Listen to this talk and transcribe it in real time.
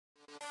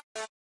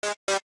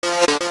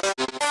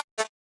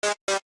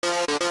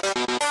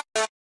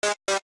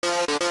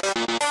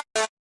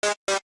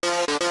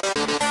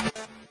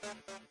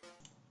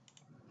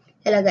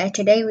Hello guys,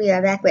 today we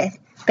are back with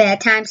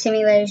Bad Time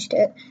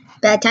Simulator.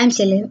 Bad Time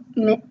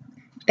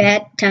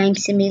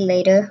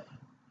Simulator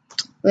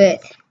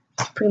with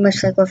pretty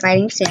much like we're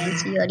fighting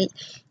Sans. You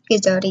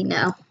guys already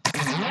know.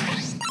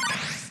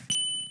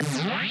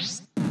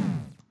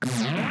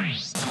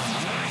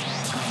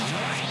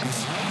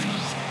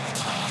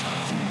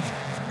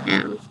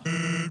 Now,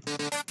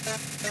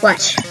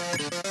 watch.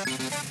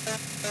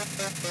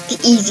 The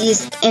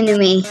easiest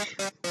enemy.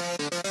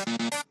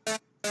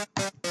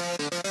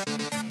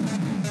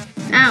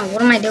 Ow,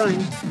 what am I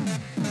doing?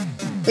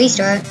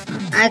 Restart.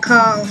 I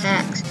call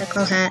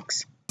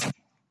hacks.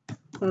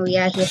 Oh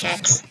yeah, he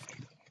hacks.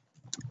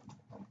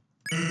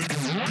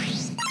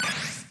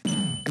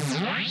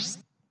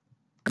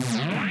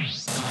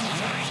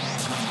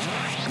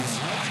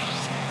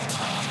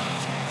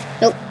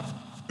 Nope.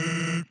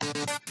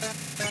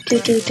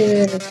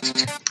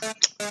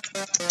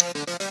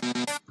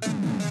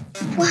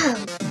 Wow.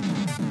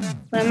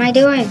 What am I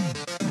doing?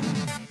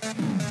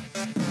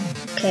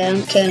 Okay, I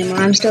don't care anymore.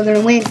 I'm still gonna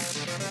win.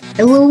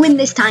 I will win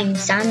this time,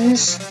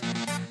 Sans.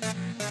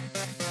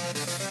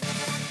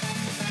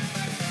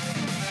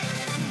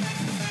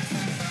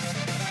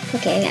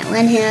 Okay, I got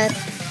one hit.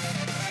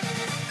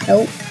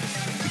 Nope.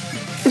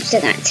 I'm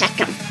still gonna attack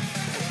him.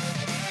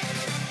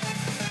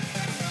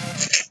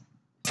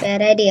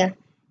 Bad idea.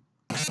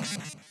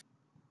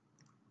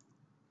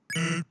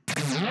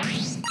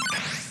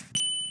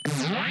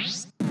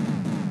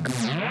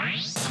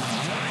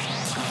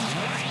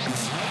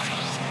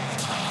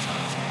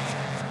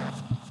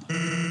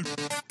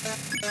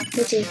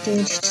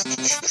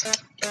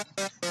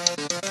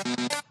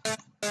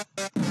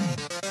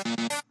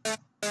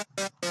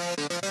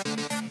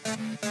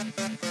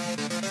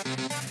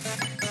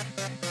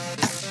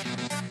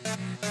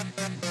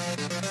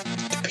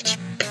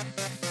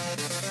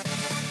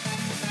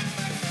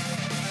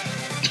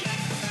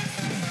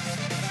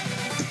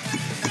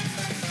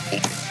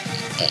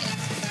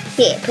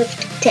 Yeah,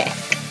 perfect attack.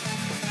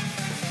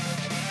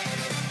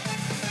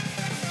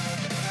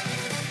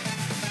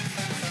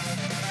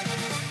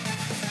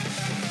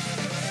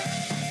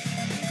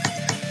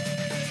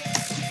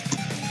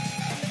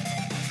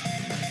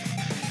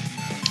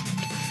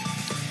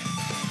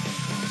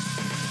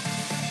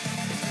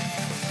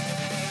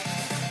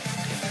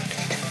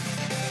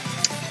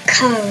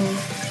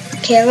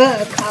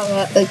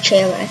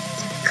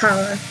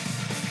 Kara.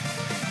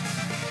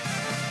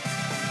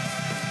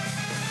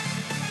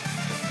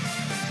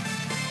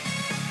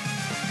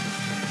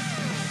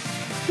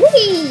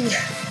 Whee!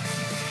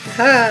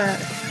 Ha!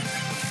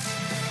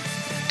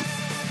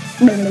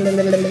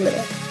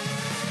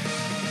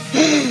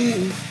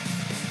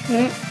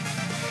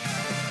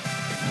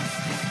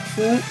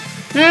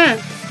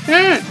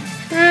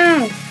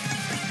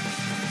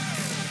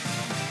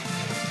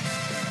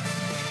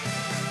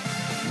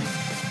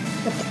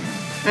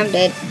 I'm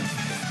dead.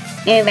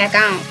 Get back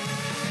on.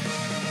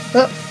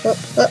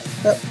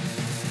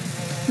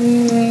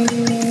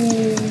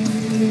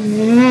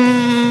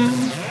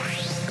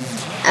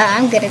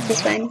 I'm good at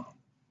this one.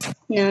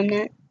 No, I'm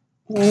not.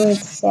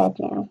 It's sad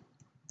now.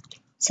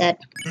 Sad.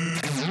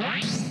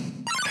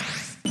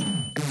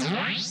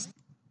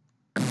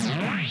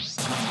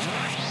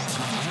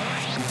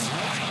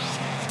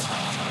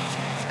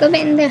 Go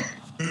in the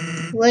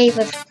wave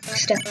of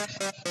stuff.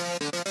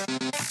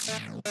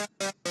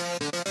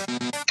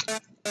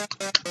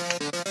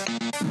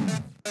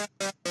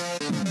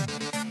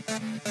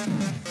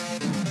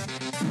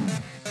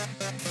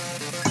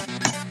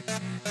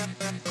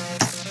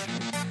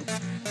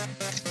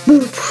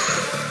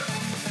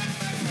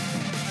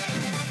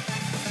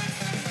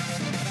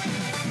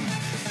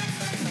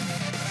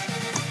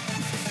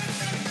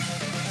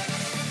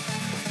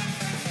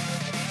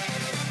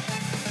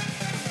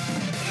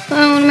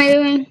 Oh, what am I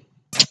doing?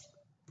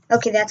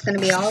 Okay, that's gonna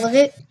be all of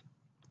it.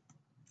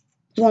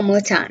 One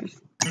more time.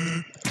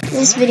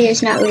 This video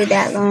is not really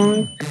that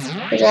long,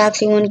 because I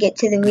actually want to get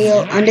to the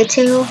real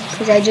Undertale,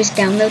 because I just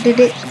downloaded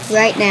it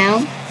right now,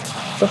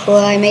 before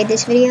I made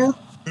this video.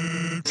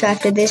 So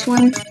after this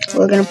one,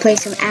 we're gonna play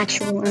some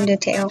actual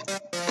Undertale.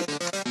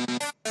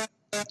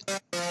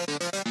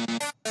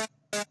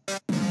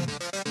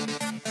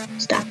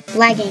 Stop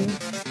lagging.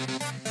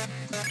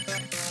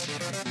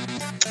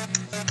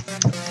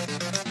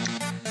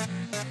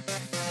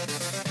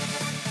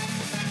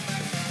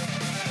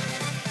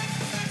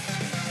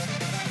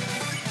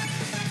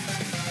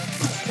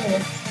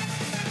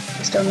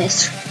 Still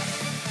missed.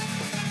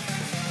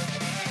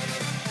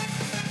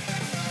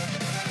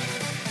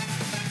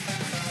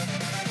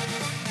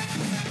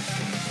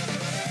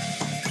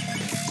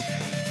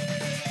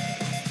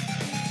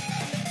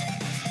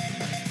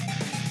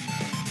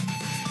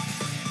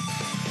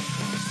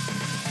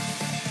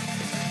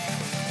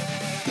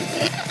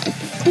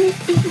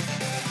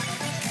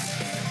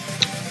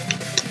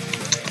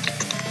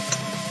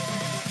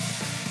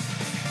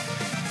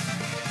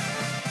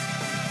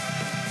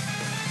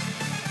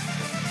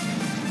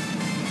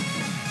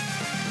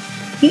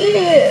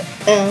 Yeah!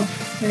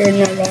 Oh, didn't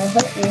know that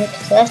hurt me,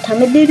 because last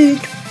time I did it.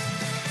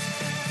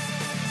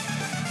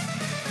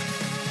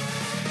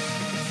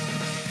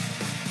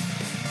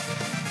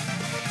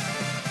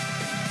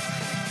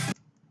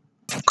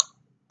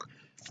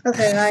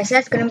 Okay guys,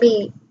 that's gonna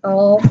be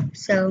all.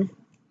 So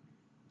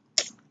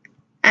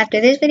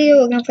after this video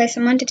we're gonna play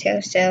some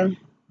Undertale, so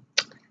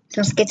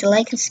don't forget to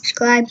like and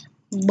subscribe.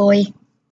 Boy.